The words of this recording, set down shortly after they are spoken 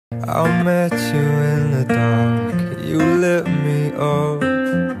I met you in the dark, you lit me up.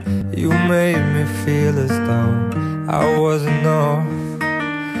 You made me feel as though I wasn't enough.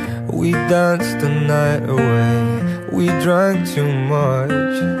 We danced the night away, we drank too much.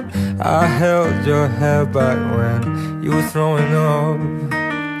 I held your hair back when you were throwing up.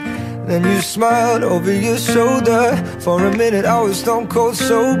 Then you smiled over your shoulder. For a minute I was stone cold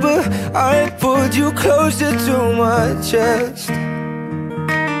sober. I pulled you closer to my chest.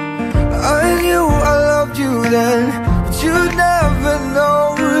 I knew I loved you then, but you'd never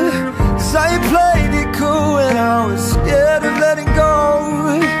know. 'Cause I played it cool when I was